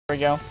we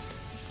go.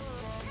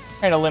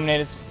 Trying to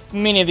eliminate as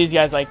many of these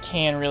guys as I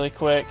can really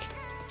quick.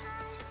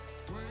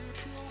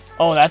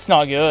 Oh, that's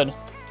not good.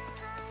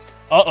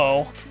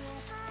 Uh-oh.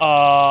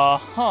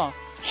 Huh.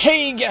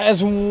 Hey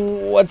guys,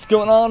 what's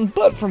going on?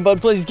 Bud from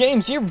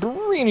BudPlaysGames here,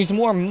 bringing you some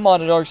more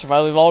modded Ark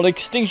Survival Evolved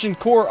Extinction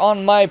Core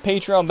on my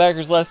Patreon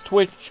backers last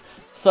Twitch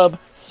sub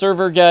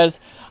server, guys.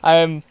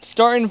 I'm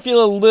starting to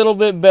feel a little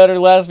bit better.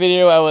 Last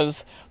video I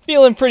was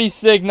feeling pretty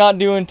sick, not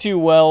doing too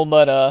well,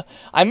 but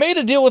I made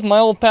a deal with my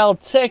old pal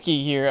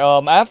Techie here.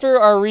 After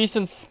our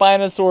recent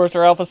Spinosaurus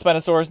or Alpha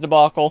Spinosaurus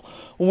debacle,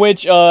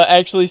 which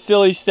actually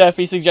Silly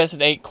Steffi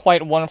suggested a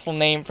quite wonderful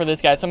name for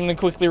this guy, so I'm going to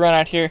quickly run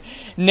out here,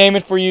 name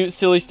it for you,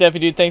 Silly Steffi,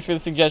 dude. Thanks for the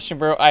suggestion,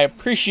 bro. I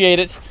appreciate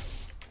it.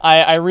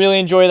 I really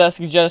enjoy that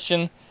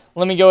suggestion.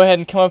 Let me go ahead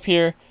and come up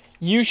here.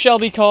 You shall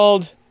be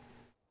called...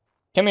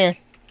 Come here.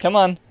 Come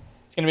on.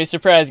 It's going to be a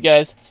surprise,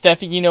 guys.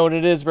 Steffi, you know what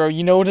it is, bro.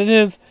 You know what it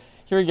is.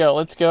 Here we go.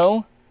 Let's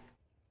go.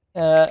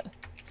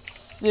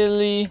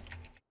 Silly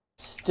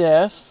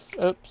Steph.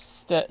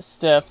 Oops.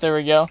 Steph. There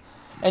we go.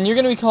 And you're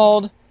going to be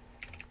called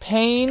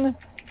Pain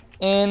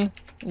in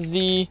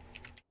the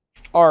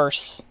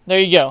Arse. There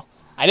you go.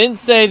 I didn't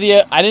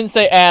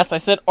say ass. I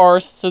said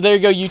arse. So there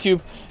you go, YouTube.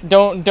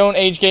 Don't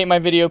age gate my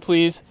video,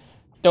 please.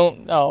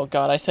 Don't. Oh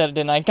god, I said it,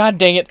 didn't I? God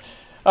dang it.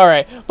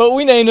 Alright, but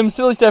we named him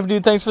Silly Steph,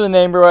 dude. Thanks for the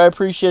name, bro. I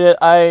appreciate it.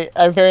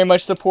 I very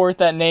much support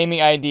that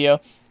naming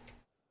idea.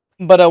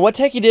 But what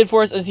Techie did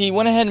for us is he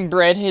went ahead and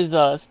bred his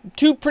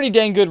two pretty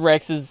dang good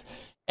Rexes,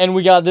 and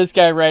we got this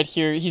guy right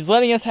here. He's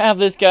letting us have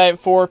this guy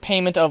for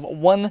payment of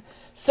 1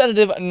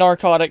 sedative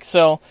narcotic,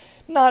 so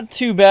not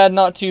too bad,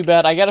 not too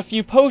bad. I got a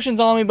few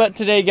potions on me, but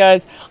today,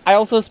 guys, I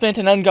also spent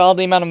an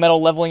ungodly amount of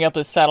metal leveling up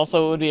his saddle,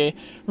 so it would be a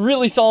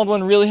really solid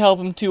one, really help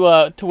him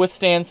to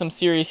withstand some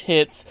serious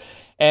hits.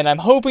 And I'm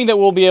hoping that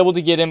we'll be able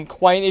to get him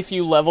quite a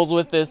few levels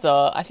with this,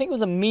 I think it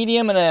was a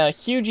medium and a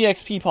huge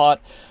EXP pot,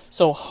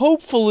 so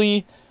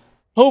hopefully,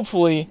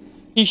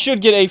 he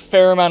should get a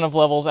fair amount of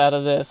levels out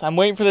of this. I'm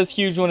waiting for this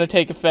huge one to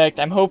take effect.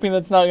 I'm hoping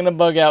that's not going to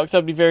bug out, because that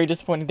would be very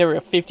disappointing. There we go,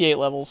 58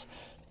 levels.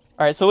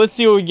 Alright, so let's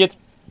see what we get.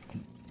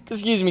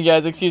 Excuse me,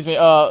 guys, excuse me.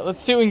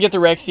 Let's see what we can get the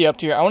Rexy up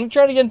to here. I want to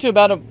try to get into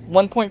about a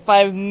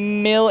 1.5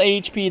 mil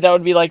HP. That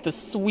would be like the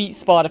sweet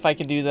spot if I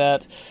could do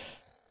that.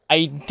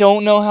 I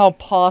don't know how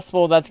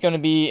possible that's going to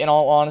be, in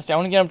all honesty. I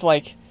want to get up to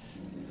like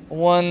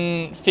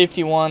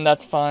 151.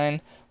 That's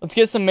fine. Let's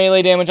get some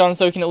melee damage on him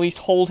so he can at least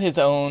hold his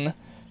own.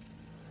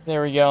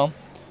 There we go.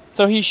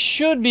 So he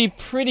should be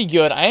pretty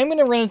good. I am going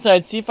to run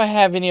inside, see if I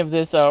have any of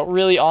this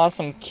really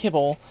awesome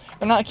kibble.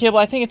 Or not kibble,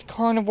 I think it's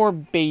carnivore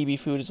baby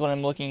food is what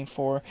I'm looking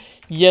for.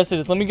 Yes, it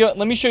is. Let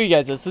me show you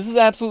guys this. This is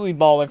absolutely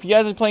baller. If you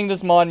guys are playing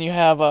this mod and you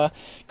have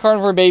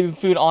carnivore baby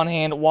food on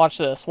hand, watch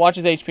this. Watch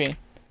his HP.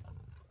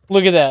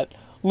 Look at that.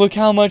 Look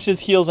how much this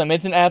heals him.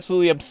 It's an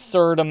absolutely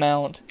absurd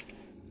amount.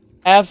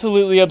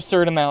 Absolutely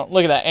absurd amount.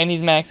 Look at that. And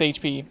he's max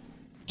HP.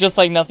 Just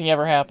like nothing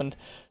ever happened.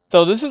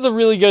 So this is a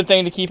really good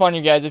thing to keep on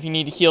you guys if you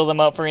need to heal them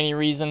up for any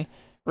reason.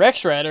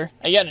 Rex Rider.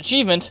 I got an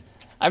achievement.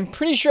 I'm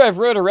pretty sure I've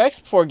rode a Rex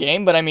before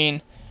game, but I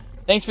mean,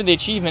 thanks for the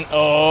achievement.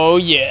 Oh,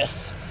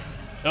 yes.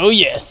 Oh,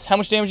 yes. How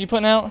much damage are you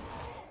putting out?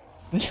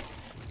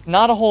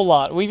 Not a whole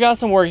lot. We've got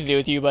some work to do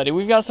with you, buddy.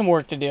 We've got some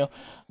work to do.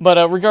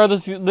 But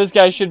regardless, this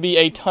guy should be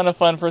a ton of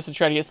fun for us to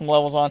try to get some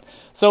levels on.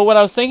 So what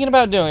I was thinking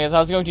about doing is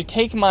I was going to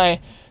take my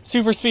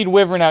Super Speed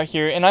Wyvern out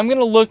here, and I'm going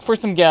to look for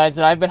some guys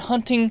that I've been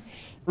hunting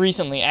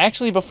recently.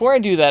 Actually, before I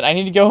do that, I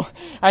need to go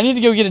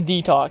get a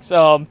detox.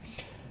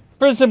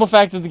 For the simple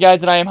fact that the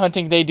guys that I am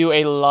hunting, they do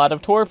a lot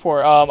of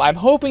torpor. I'm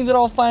hoping that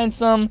I'll find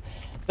some.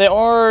 They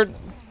are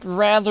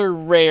rather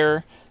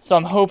rare, so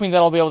I'm hoping that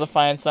I'll be able to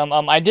find some.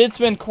 I did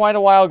spend quite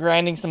a while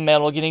grinding some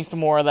metal, getting some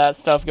more of that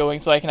stuff going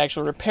so I can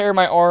actually repair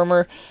my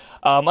armor.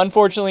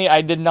 Unfortunately,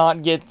 I did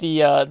not get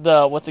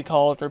the what's it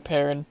called,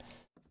 repaired.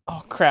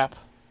 Oh, crap.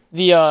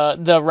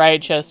 The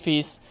riot chest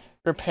piece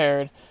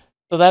repaired.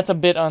 So that's a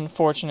bit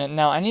unfortunate.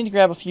 Now, I need to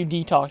grab a few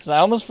detoxes. I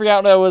almost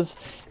forgot what I was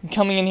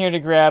coming in here to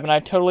grab, and I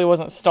totally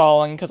wasn't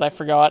stalling because I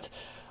forgot.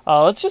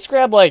 Let's just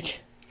grab,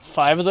 like,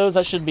 5 of those.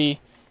 That should be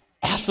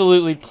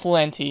absolutely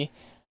plenty.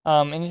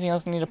 Anything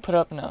else I need to put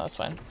up? No, that's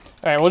fine.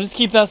 Alright, we'll just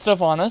keep that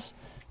stuff on us.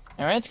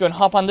 Alright, let's go and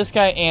hop on this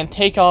guy and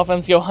take off. And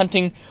let's go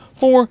hunting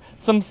for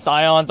some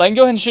scions. I can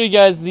go ahead and show you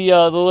guys the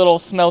little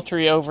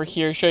smeltery over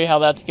here, show you how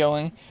that's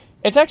going.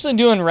 It's actually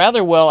doing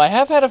rather well. I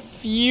have had a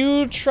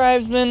few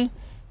tribesmen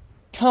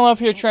come up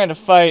here trying to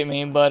fight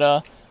me,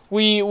 but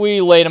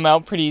we laid them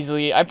out pretty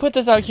easily. I put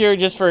this out here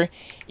just for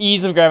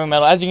ease of grabbing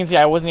metal. As you can see,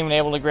 I wasn't even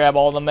able to grab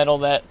all the metal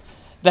that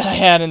I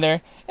had in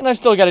there. And I've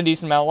still got a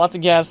decent amount. Lots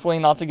of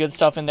gasoline, lots of good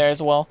stuff in there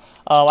as well.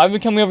 I've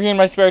been coming over here in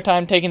my spare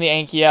time, taking the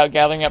Anki out,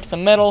 gathering up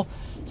some metal,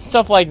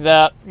 stuff like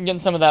that, getting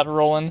some of that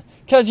rolling.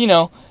 Because, you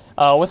know,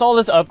 with all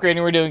this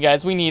upgrading we're doing,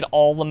 guys, we need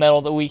all the metal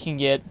that we can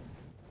get.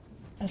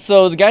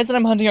 So the guys that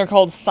I'm hunting are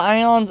called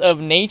Scions of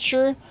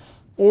Nature,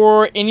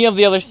 or any of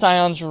the other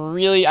Scions,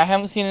 really. I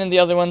haven't seen any of the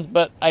other ones,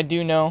 but I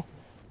do know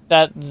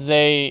that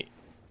they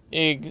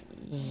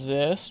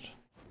exist.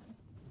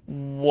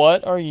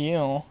 What are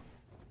you?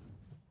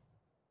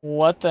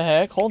 What the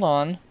heck? Hold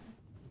on.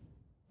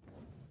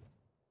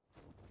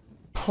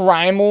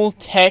 Primal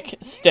Tech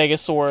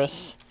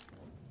Stegosaurus.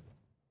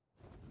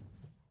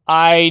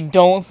 I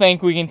don't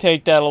think we can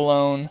take that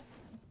alone.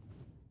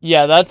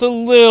 Yeah, that's a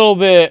little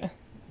bit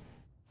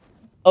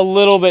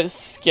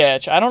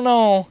sketch. I don't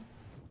know.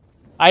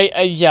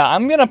 Yeah,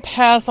 I'm gonna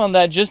pass on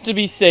that just to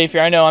be safe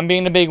here. I know, I'm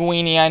being a big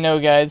weenie, I know,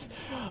 guys.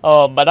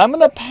 But I'm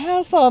gonna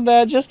pass on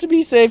that just to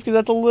be safe, because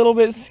that's a little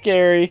bit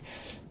scary.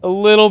 A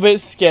little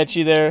bit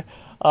sketchy there.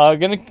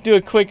 Gonna do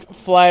a quick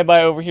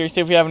flyby over here,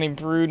 see if we have any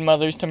brood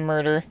mothers to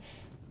murder.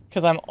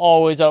 Because I'm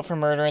always up for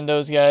murdering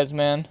those guys,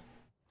 man.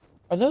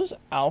 Are those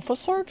Alpha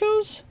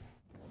Sarcos?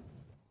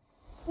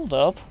 Hold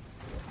up.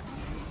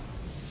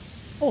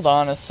 Hold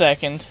on a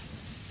second.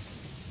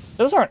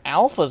 Those aren't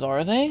alphas,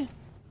 are they?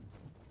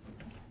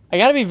 I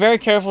gotta be very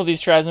careful with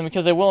these tribesmen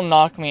because they will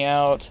knock me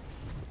out.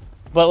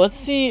 But let's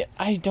see.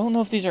 I don't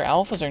know if these are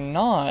alphas or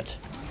not.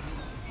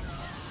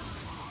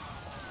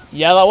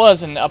 Yeah, that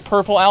was a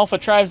purple alpha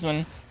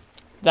tribesman.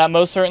 That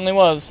most certainly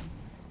was.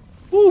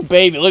 Ooh,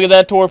 baby, look at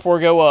that torpor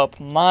go up.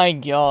 My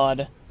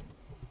god.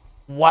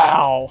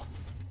 Wow.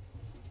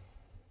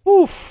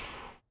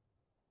 Oof.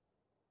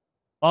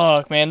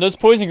 Fuck, man. Those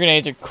poison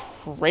grenades are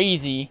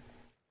crazy.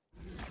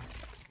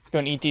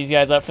 Gonna eat these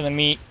guys up for the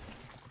meat.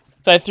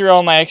 So I threw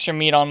all my extra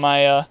meat on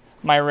my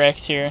my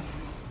Rex here.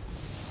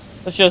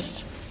 Let's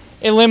just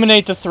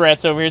eliminate the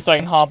threats over here so I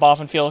can hop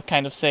off and feel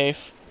kind of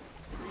safe.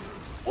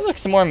 Oh, look,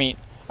 some more meat.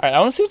 Alright, I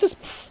want to see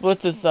what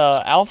this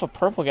alpha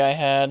purple guy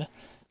had.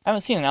 I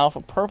haven't seen an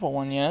alpha purple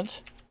one yet.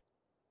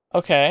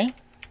 Okay.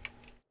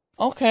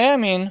 Okay, I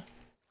mean,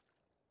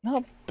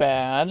 not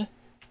bad.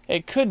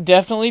 It could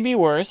definitely be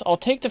worse. I'll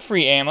take the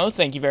free ammo.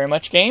 Thank you very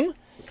much, game.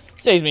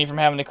 Saves me from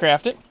having to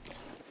craft it.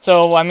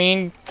 So, I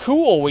mean,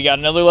 cool. We got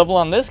another level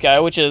on this guy,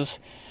 which is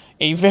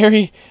a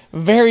very,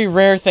 very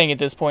rare thing at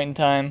this point in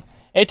time.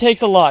 It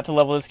takes a lot to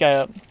level this guy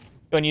up.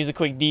 Go and use a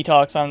quick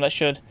detox on him. That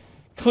should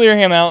clear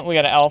him out. We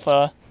got an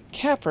alpha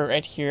capper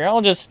right here.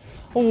 I'll just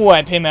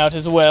wipe him out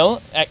as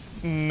well.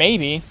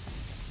 Maybe.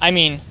 I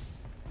mean,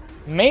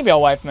 maybe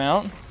I'll wipe him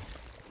out.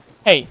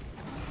 Hey,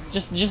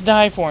 just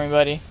die for me,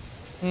 buddy.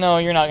 No,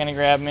 you're not gonna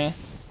grab me.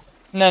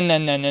 No, no,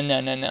 no, no,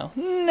 no, no, no.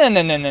 No,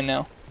 no, no, no,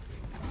 no.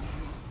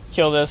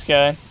 Kill this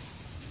guy.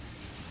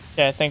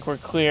 Okay, I think we're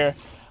clear.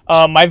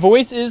 My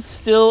voice is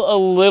still a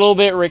little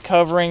bit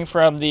recovering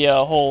from the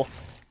whole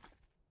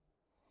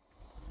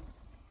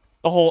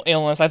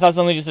illness. I thought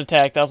somebody just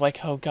attacked. I was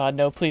like, oh god,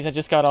 no, please, I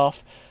just got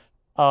off.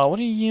 What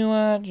are you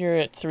at? You're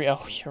at 3.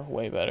 Oh, you're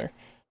way better.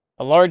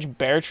 A large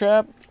bear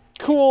trap?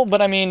 Cool,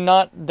 but I mean,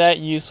 not that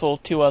useful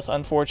to us,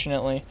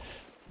 unfortunately.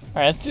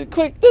 Alright, let's do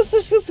quick.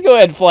 Let's go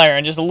ahead and fly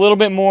around just a little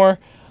bit more.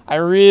 I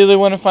really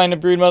want to find a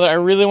broodmother. I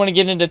really want to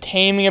get into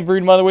taming a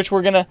broodmother, which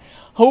we're going to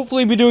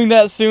hopefully be doing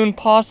that soon,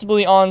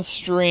 possibly on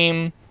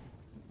stream.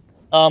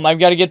 I've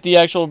got to get the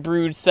actual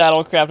brood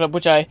saddle crafted up,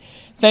 which I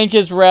think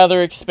is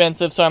rather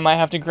expensive, so I might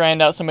have to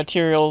grind out some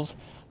materials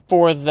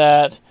for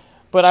that.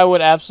 But I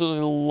would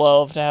absolutely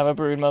love to have a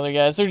broodmother,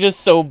 guys. They're just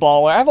so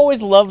baller. I've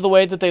always loved the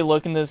way that they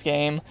look in this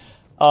game.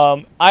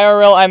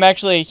 IRL, I'm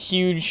actually a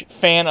huge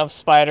fan of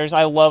spiders.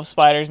 I love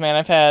spiders, man.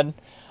 I've had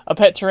a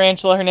pet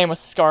tarantula. Her name was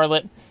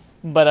Scarlet.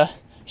 But,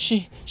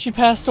 she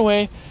passed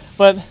away.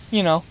 But,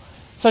 you know,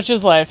 such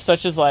is life,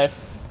 such is life.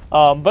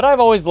 But I've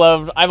always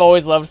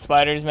loved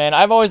spiders, man.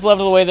 I've always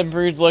loved the way the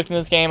broods looked in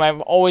this game.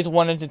 I've always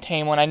wanted to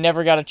tame one. I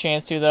never got a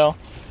chance to, though.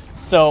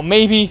 So,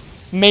 maybe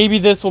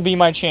this will be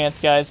my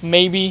chance, guys.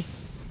 Maybe,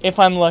 if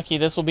I'm lucky,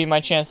 this will be my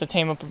chance to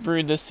tame up a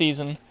brood this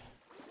season.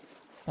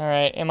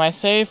 Alright, am I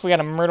safe? We got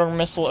a murder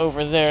missile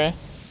over there.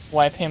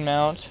 Wipe him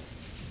out.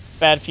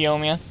 Bad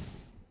Phiomia.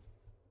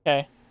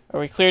 Okay, are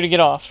we clear to get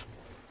off?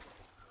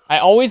 I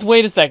always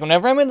wait a second.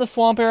 Whenever I'm in the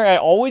swamp area, I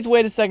always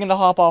wait a second to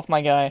hop off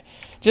my guy.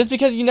 Just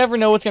because you never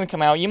know what's going to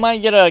come out. You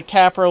might get a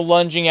capro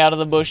lunging out of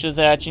the bushes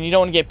at you, and you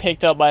don't want to get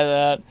picked up by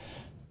that.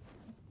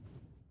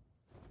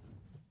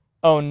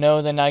 Oh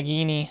no, the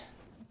Nagini.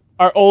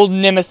 Our old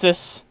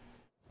nemesis.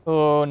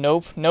 Oh,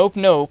 nope, nope,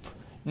 nope.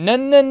 No,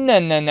 no, no,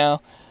 no,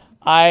 no.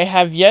 I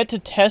have yet to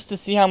test to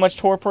see how much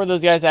torpor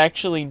those guys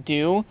actually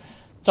do.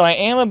 So I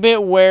am a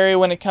bit wary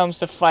when it comes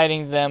to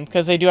fighting them,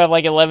 because they do have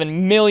like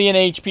 11 million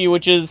HP,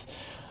 which is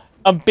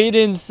a bit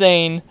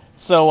insane.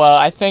 So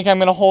I think I'm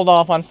going to hold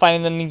off on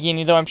fighting the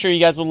Nagini, though I'm sure you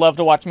guys would love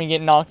to watch me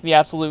get knocked the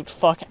absolute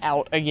fuck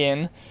out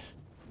again.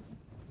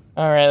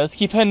 Alright, let's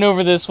keep heading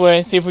over this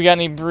way, see if we got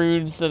any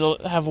broods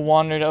that have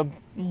wandered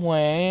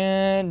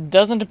away.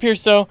 Doesn't appear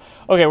so.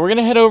 Okay, we're going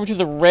to head over to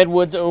the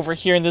redwoods over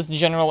here in this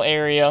general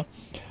area.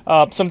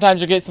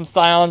 Sometimes you'll get some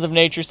Scions of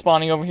Nature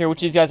spawning over here,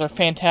 which these guys are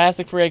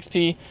fantastic for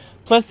XP.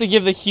 Plus, they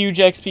give the huge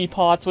XP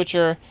pots, which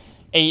are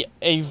a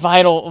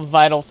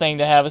vital thing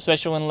to have,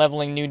 especially when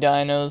leveling new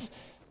dinos.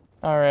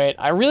 Alright,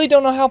 I really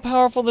don't know how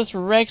powerful this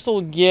Rex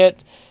will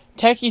get.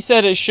 Techie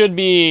said it should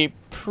be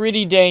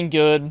pretty dang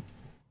good.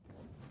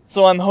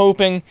 So I'm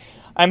hoping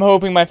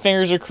my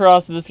fingers are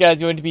crossed that this guy's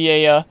going to be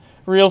a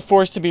real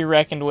force to be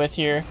reckoned with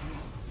here.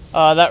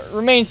 That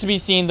remains to be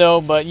seen,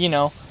 though, but, you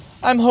know,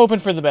 I'm hoping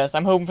for the best.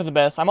 I'm hoping for the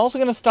best. I'm also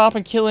going to stop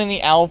and kill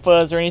any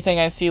alphas or anything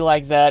I see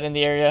like that in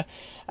the area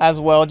as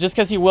well. Just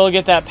because he will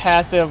get that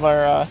passive,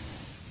 or,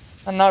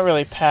 not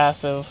really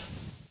passive,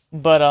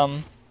 but,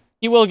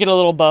 he will get a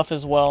little buff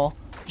as well,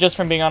 just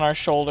from being on our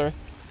shoulder.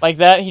 Like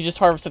that, he just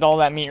harvested all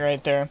that meat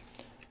right there.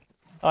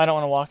 Oh, I don't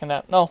want to walk in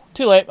that. No,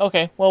 too late.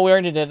 Okay, well, we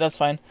already did. That's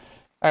fine.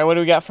 Alright, what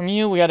do we got from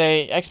you? We got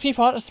a XP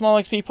pot, a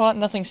small XP pot.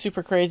 Nothing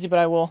super crazy, but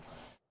I will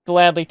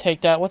gladly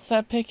take that. What's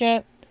that pick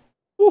at?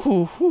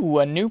 Ooh,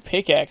 a new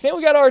pickaxe. And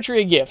we got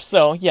archery a gift,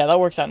 so yeah, that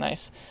works out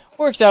nice.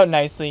 Works out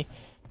nicely.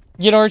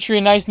 Get archery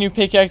a nice new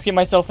pickaxe, get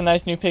myself a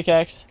nice new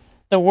pickaxe.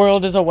 The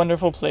world is a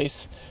wonderful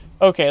place.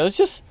 Okay, let's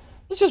just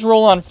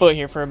roll on foot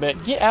here for a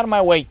bit. Get out of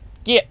my way.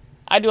 Get.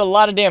 I do a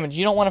lot of damage.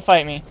 You don't want to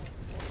fight me.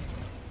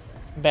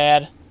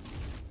 Bad.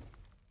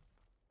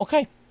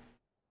 Okay.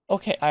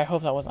 Okay, I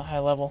hope that wasn't high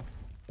level.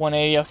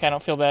 180, okay, I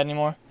don't feel bad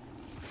anymore.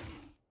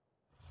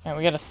 Alright,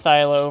 we got a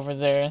silo over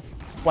there.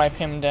 Wipe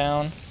him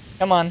down.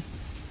 Come on.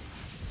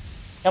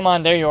 Come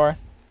on, there you are.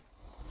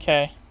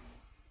 Okay.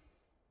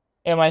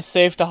 Am I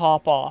safe to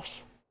hop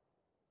off?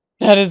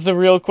 That is the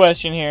real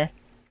question here.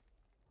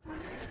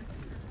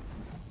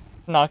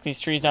 Knock these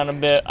trees down a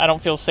bit. I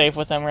don't feel safe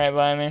with them right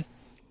by me.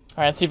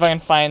 Alright, let's see if I can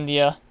find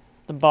the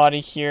body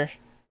here.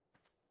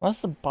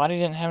 Unless the body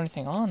didn't have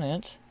anything on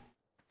it.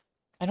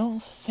 I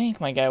don't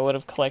think my guy would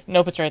have collected.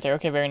 Nope, it's right there.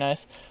 Okay, very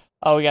nice.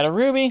 Oh, we got a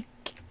ruby.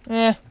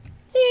 Not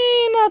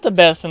the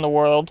best in the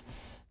world.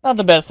 Not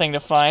the best thing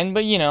to find,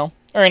 but you know.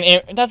 Or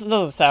that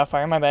was a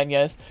sapphire, my bad,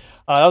 guys.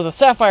 That was a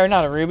sapphire,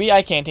 not a ruby.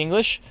 I can't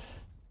English.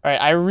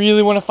 Alright, I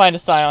really want to find a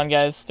scion,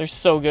 guys. They're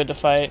so good to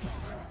fight.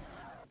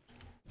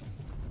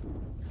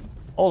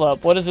 Hold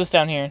up, what is this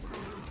down here?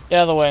 Get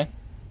out of the way.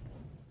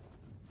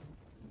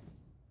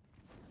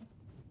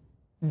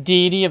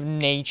 Deity of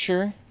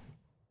Nature.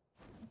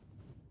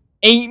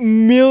 8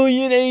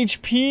 million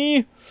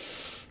HP?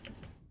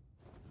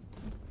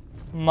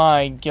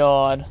 My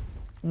god.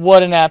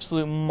 What an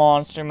absolute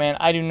monster, man.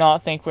 I do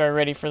not think we are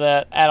ready for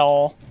that at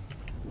all.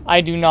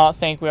 I do not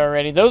think we are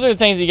ready. Those are the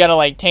things you gotta,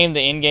 like, tame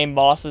the in-game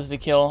bosses to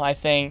kill, I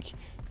think.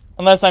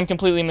 Unless I'm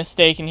completely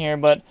mistaken here,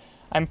 but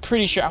I'm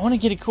pretty sure. I want to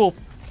get a cool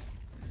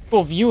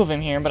view of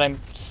him here, but I'm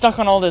stuck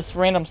on all this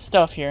random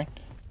stuff here.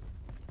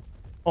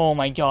 Oh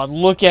my god,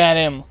 look at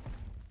him.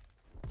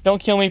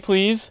 Don't kill me,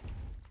 please.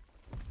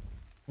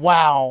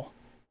 Wow.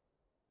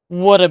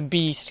 What a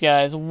beast,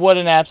 guys. What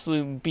an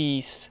absolute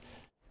beast.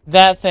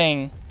 That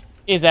thing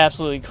is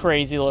absolutely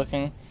crazy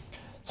looking.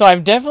 So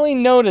I've definitely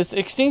noticed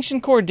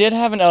Extinction Core did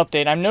have an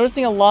update. I'm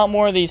noticing a lot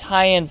more of these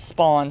high-end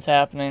spawns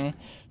happening.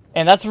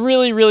 And that's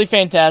really, really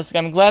fantastic.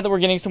 I'm glad that we're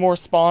getting some more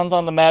spawns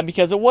on the map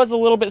because it was a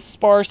little bit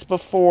sparse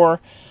before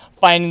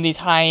finding these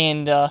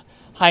high-end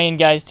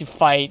guys to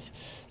fight.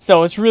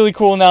 So it's really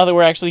cool now that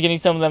we're actually getting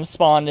some of them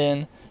spawned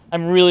in.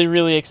 I'm really,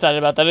 really excited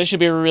about that. It should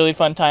be a really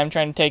fun time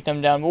trying to take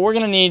them down. But we're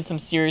going to need some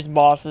serious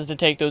bosses to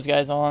take those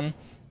guys on.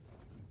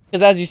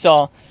 Because as you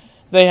saw,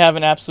 they have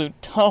an absolute...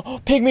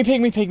 Oh, pygmy,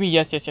 pygmy, pygmy.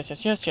 Yes, yes, yes,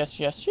 yes, yes, yes,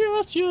 yes,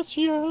 yes, yes,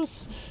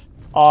 yes.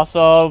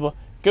 Awesome.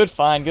 Good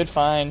find, good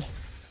find.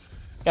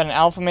 Got an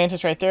alpha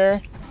mantis right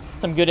there.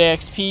 Some good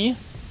XP.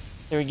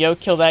 There we go.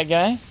 Kill that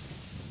guy.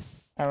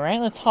 Alright,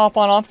 let's hop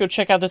on off. Go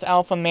check out this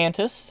alpha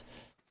mantis.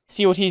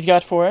 See what he's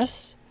got for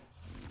us.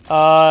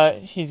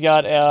 He's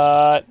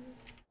got,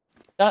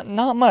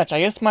 not much. I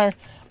guess my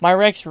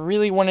Rex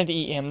really wanted to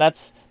eat him.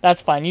 That's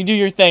fine. You do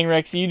your thing,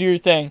 Rex. You do your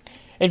thing.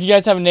 If you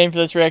guys have a name for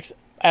this Rex,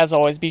 as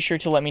always, be sure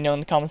to let me know in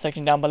the comment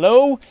section down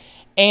below.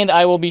 And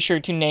I will be sure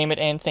to name it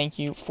and thank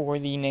you for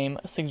the name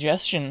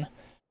suggestion.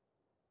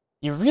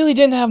 You really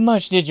didn't have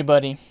much, did you,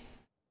 buddy?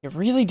 You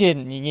really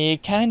didn't. You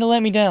kinda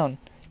let me down.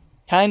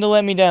 Kinda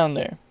let me down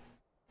there.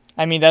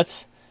 I mean,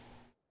 that's...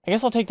 I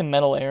guess I'll take the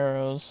metal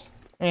arrows.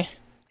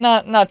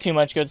 Not too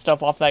much good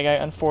stuff off that guy,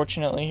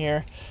 unfortunately,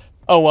 here.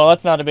 Oh, well,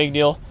 that's not a big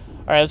deal.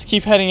 Alright, let's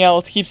keep heading out.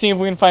 Let's keep seeing if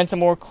we can find some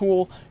more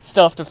cool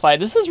stuff to fight.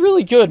 This is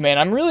really good, man.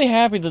 I'm really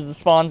happy that the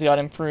spawns got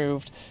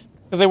improved.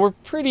 Because they were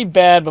pretty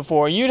bad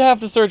before. You'd have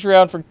to search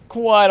around for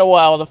quite a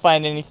while to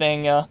find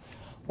anything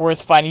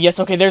worth fighting. Yes,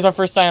 okay, there's our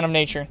first Scion of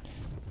Nature.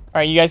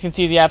 Alright, you guys can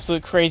see the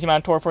absolute crazy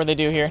amount of torpor they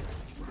do here.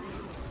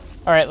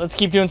 Alright, let's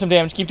keep doing some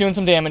damage. Keep doing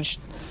some damage.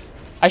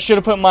 I should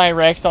have put my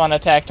Rex on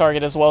attack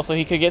target as well so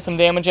he could get some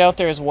damage out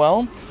there as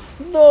well.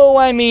 Though,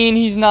 I mean,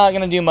 he's not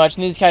going to do much.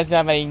 And these guys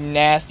have a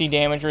nasty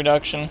damage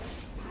reduction.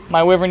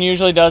 My Wyvern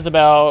usually does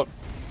about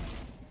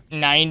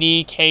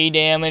 90k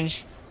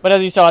damage. But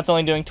as you saw, it's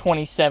only doing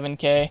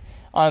 27k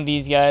on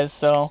these guys.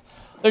 So,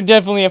 they're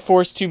definitely a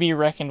force to be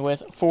reckoned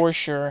with, for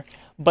sure.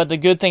 But the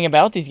good thing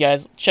about these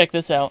guys, check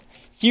this out.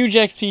 Huge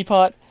XP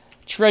pot,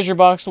 treasure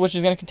box, which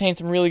is going to contain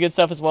some really good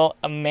stuff as well.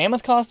 A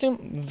mammoth costume,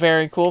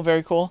 very cool,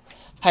 very cool.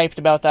 Hyped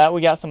about that.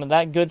 We got some of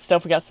that good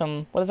stuff. We got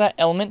some, what is that,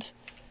 element?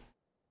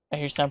 I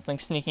hear something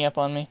sneaking up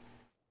on me.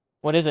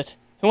 What is it?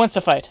 Who wants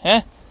to fight,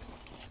 huh?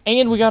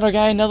 And we got our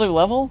guy another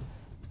level?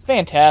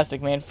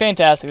 Fantastic, man,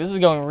 fantastic. This is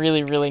going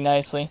really, really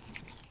nicely.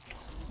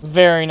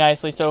 Very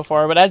nicely so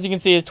far. But as you can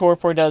see, his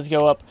torpor does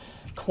go up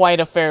quite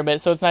a fair bit,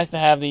 so it's nice to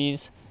have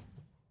these.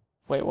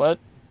 Wait, what?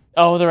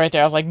 Oh, they're right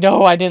there. I was like,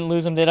 no, I didn't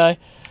lose them, did I?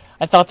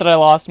 I thought that I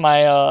lost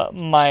my,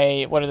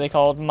 my, what are they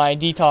called? My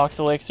detox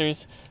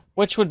elixirs,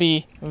 which would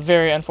be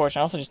very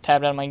unfortunate. I also just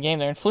tabbed out of my game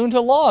there and flew into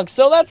a log,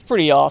 so that's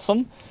pretty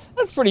awesome.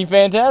 That's pretty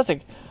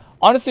fantastic.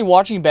 Honestly,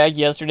 watching back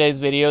yesterday's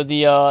video,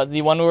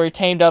 the one where we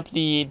tamed up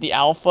the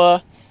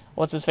alpha,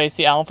 what's his face,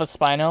 the alpha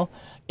Spino,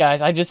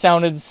 guys, I just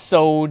sounded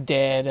so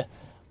dead.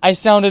 I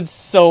sounded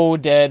so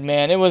dead,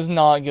 man. It was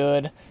not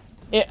good.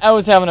 I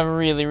was having a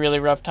really, really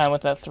rough time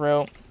with that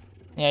throat.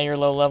 Yeah, you're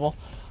low level.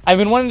 I've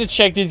been wanting to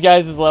check these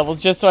guys'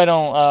 levels just so I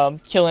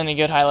don't kill any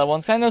good high level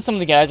ones. I know some of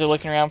the guys are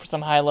looking around for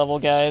some high level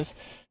guys.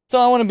 So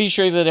I want to be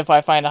sure that if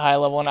I find a high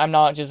level one, I'm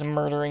not just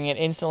murdering it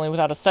instantly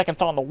without a second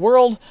thought in the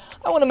world.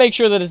 I want to make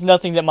sure that it's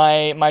nothing that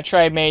my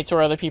tribe mates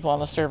or other people on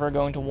the server are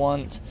going to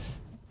want.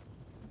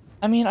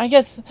 I mean, I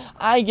guess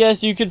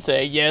you could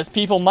say, yes,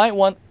 people might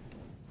want...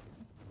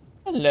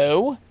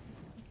 Hello?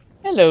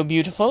 Hello,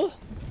 beautiful.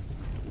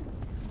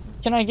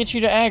 Can I get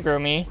you to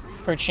aggro me,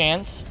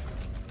 perchance?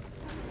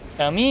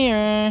 Come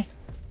here.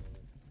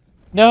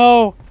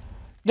 No!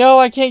 No,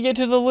 I can't get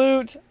to the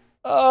loot!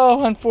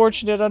 Oh,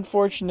 unfortunate,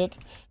 unfortunate.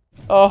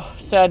 Oh,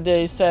 sad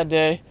day, sad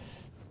day.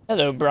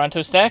 Hello,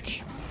 Bronto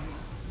Stack.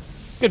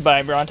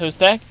 Goodbye, Bronto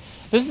Stack.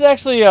 This is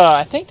actually,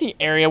 I think the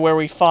area where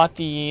we fought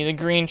the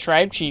Green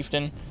Tribe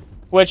Chieftain,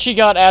 which he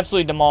got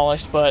absolutely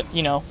demolished, but,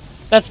 you know,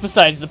 that's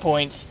besides the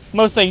point.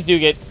 Most things do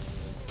get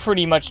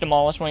pretty much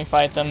demolished when we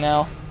fight them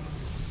now.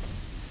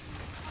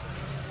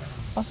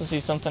 I also see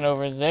something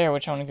over there,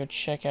 which I want to go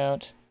check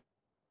out.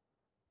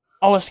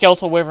 Oh, a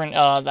Skeletal Wyvern.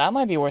 That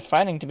might be worth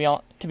fighting, to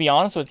be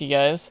honest with you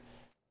guys.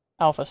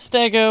 Alpha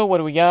Stego, what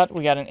do we got?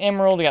 We got an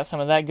Emerald, we got some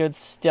of that good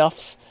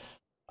stuffs.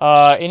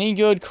 Any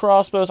good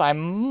crossbows I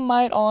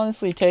might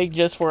honestly take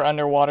just for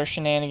underwater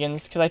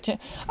shenanigans, because I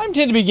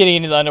tend to be getting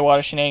into the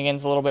underwater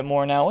shenanigans a little bit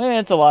more now, and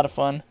it's a lot of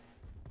fun.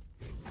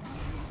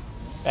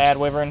 Bad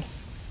Wyvern.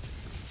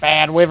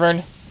 Bad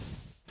Wyvern.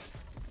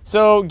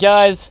 So,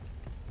 guys,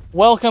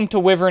 welcome to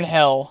Wyvern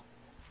Hell.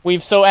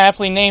 We've so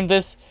aptly named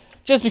this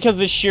just because of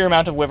the sheer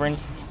amount of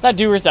wyverns that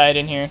do reside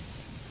in here.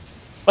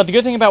 But the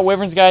good thing about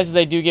wyverns, guys, is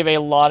they do give a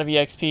lot of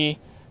EXP.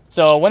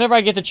 So whenever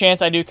I get the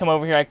chance, I do come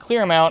over here, I clear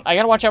them out. I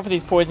gotta watch out for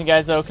these poison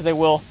guys, though, because they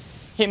will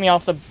hit me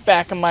off the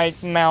back of my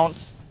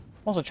mount.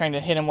 I'm also trying to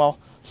hit him while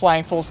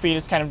flying full speed.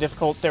 It's kind of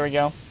difficult. There we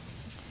go.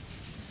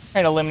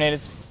 Trying to eliminate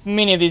as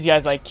many of these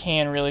guys as I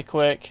can really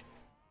quick.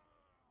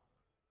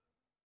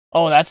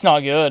 Oh, that's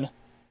not good.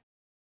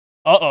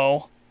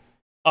 Uh-oh.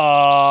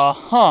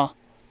 Huh.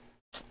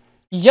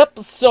 Yep,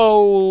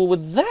 so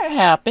that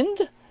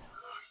happened.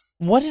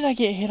 What did I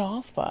get hit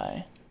off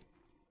by?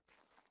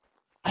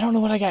 I don't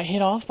know what I got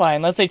hit off by,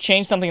 unless they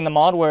changed something in the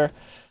mod where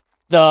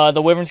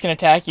the wyverns can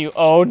attack you.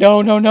 Oh,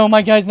 no, no, no,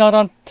 my guy's not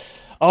on...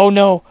 Oh,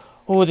 no.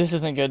 Oh, this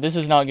isn't good. This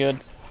is not good.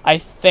 I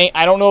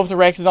don't know if the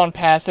Rex is on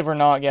passive or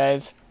not,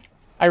 guys.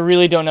 I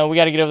really don't know. We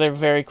gotta get over there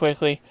very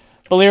quickly.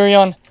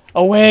 Balerion,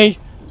 away!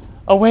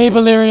 Away,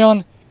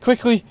 Balerion!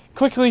 Quickly,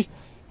 quickly,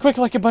 quick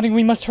like a bunny,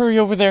 we must hurry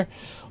over there.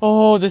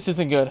 Oh, this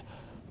isn't good.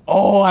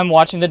 Oh, I'm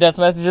watching the death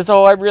messages.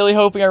 Oh, I'm really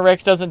hoping our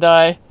Rex doesn't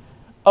die.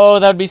 Oh,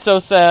 that'd be so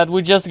sad.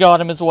 We just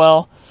got him as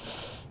well.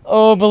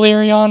 Oh,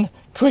 Balerion,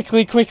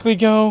 quickly, quickly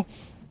go.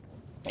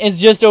 It's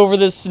just over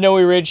this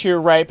snowy ridge here,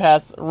 right by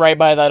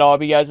that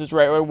obby, guys. It's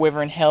right where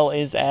Wyvern Hell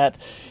is at.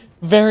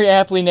 Very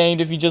aptly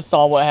named if you just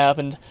saw what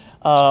happened.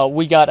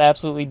 We got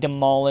absolutely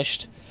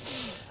demolished.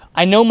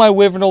 I know my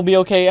Wyvern will be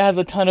okay. It has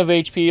a ton of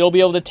HP. It'll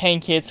be able to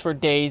tank hits for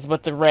days,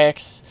 but the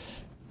Rex,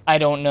 I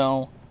don't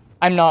know.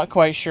 I'm not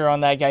quite sure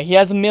on that guy. He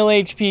has a mil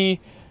HP,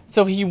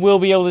 so he will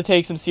be able to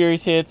take some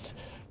serious hits.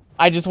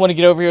 I just want to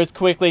get over here as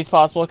quickly as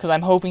possible because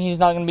I'm hoping he's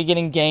not going to be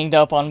getting ganged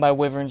up on by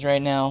wyverns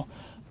right now.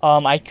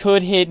 I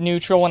could hit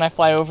neutral when I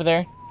fly over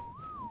there.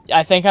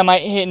 I think I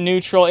might hit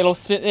neutral.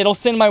 It'll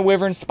send my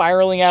wyvern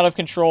spiraling out of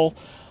control,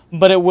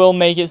 but it will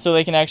make it so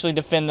they can actually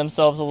defend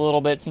themselves a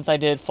little bit since I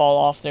did fall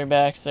off their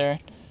backs there.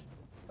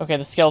 Okay,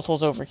 the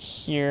skeletal's over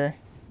here.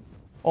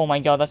 Oh my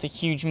god, that's a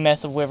huge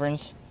mess of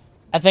wyverns.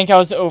 I think I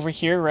was over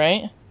here,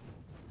 right?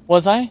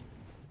 Was I?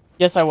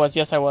 Yes, I was.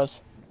 Yes, I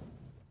was.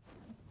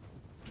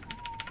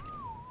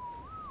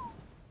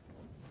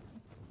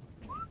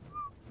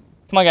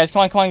 Come on, guys.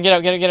 Come on, come on. Get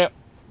out, get out, get out.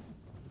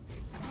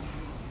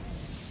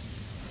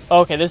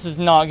 Okay, this is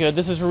not good.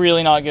 This is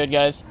really not good,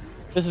 guys.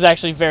 This is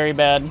actually very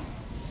bad.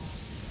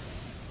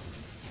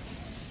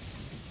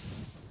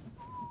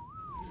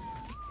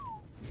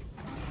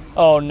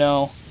 Oh,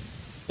 no.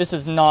 This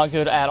is not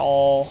good at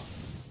all.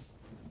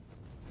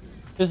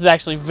 This is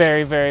actually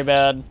very, very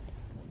bad.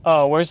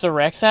 Oh, where's the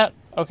Rex at?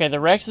 Okay, the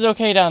Rex is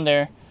okay down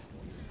there.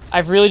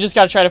 I've really just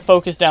got to try to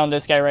focus down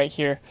this guy right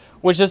here.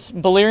 Which is,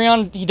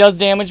 Balerion, he does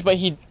damage, but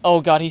he...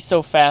 Oh, God, he's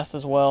so fast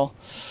as well.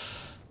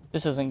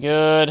 This isn't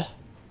good.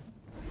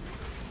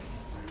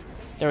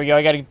 There we go,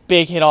 I got a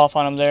big hit off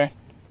on him there.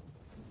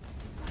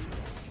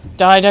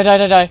 Die, die, die,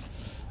 die, die.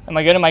 Am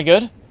I good? Am I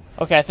good?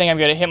 Okay, I think I'm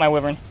good. Hit my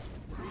wyvern.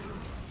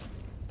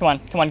 Come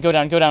on, go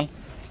down, go down.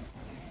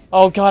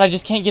 Oh, God, I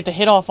just can't get the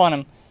hit off on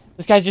him.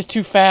 This guy's just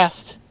too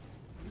fast.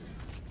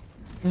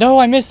 No,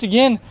 I missed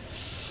again.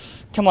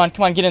 Come on,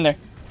 come on, get in there.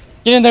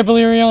 Get in there,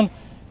 Balerion.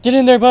 Get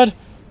in there, bud.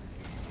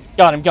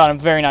 Got him.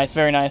 Very nice,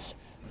 very nice.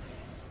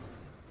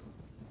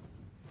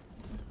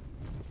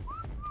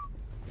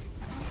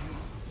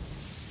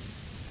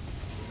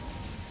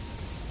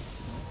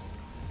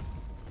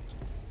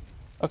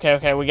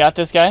 Okay, we got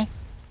this guy.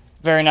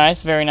 Very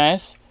nice, very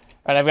nice.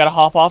 Alright, I've got to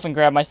hop off and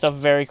grab my stuff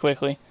very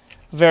quickly.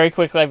 Very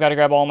quickly, I've got to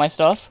grab all my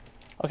stuff.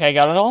 Okay, I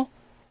got it all.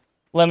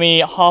 Let me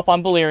hop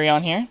on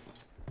Balerion here.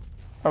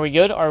 Are we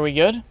good? Are we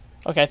good?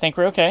 Okay, I think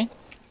we're okay.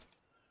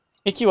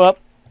 Pick you up.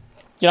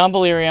 Get on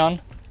Balerion.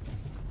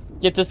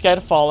 Get this guy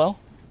to follow.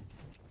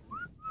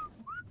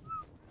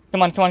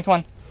 Come on, come on, come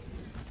on.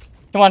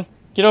 Come on,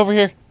 get over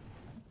here.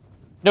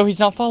 No, he's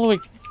not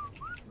following.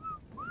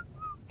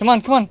 Come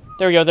on, come on.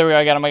 There we go,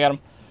 I got him.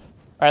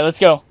 Alright, let's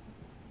go.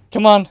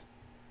 Come on.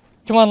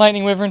 Come on,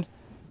 Lightning Wyvern.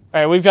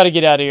 Alright, we've got to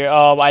get out of here.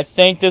 I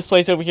think this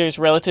place over here is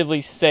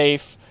relatively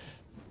safe.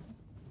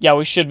 Yeah,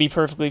 we should be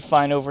perfectly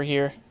fine over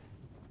here.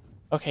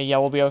 Okay, yeah,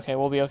 we'll be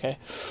okay.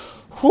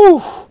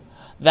 Whew!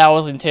 That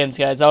was intense,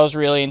 guys. That was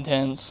really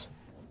intense.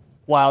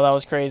 Wow, that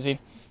was crazy.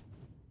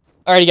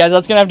 Alrighty, guys,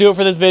 that's going to have to do it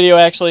for this video,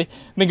 actually.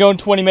 I've been going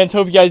 20 minutes.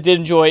 Hope you guys did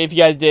enjoy. If you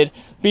guys did,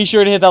 be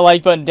sure to hit that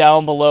like button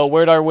down below.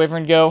 Where'd our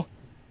Wyvern go?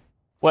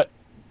 What?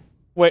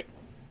 Wait.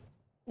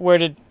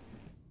 Where'd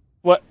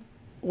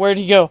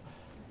he go?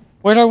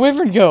 Where'd our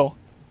Wyvern go?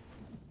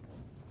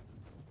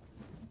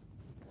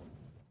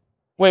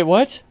 Wait,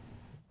 what?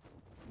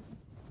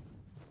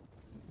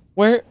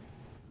 Where?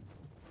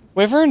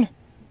 Wyvern?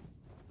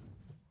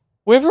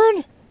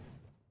 Wyvern?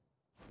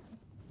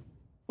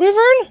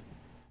 Wyvern?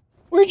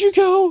 Where'd you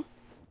go?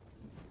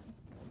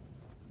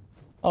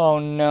 Oh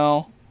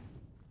no.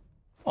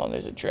 Oh,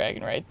 there's a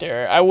dragon right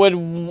there. I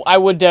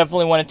would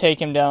definitely want to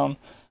take him down.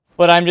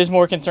 But I'm just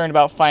more concerned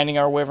about finding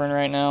our Wyvern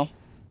right now.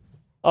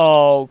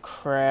 Oh,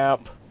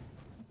 crap.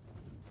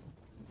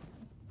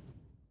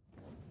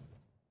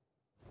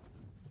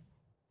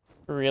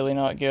 Really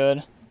not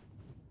good.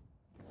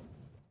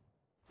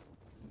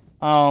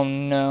 Oh,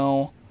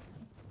 no.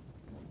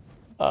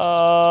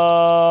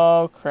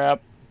 Oh,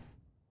 crap.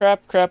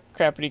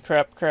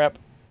 Crap.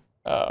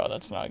 Oh,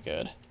 that's not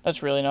good.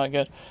 That's really not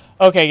good.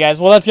 Okay, guys.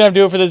 Well, that's going to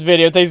do it for this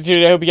video. Thanks for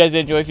tuning in. I hope you guys did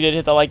enjoy. If you did,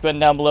 hit that like button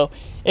down below.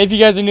 If you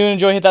guys are new and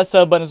enjoy, hit that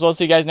sub button as well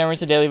so you guys never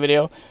miss a daily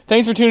video.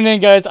 Thanks for tuning in,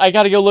 guys. I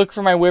got to go look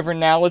for my Wyvern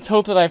now. Let's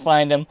hope that I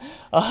find him.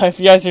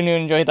 If you guys are new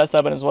and enjoy, hit that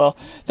sub button as well.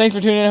 Thanks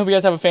for tuning in. I hope you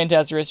guys have a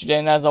fantastic rest of your day.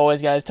 And as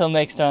always, guys, till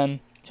next time,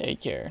 take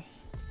care.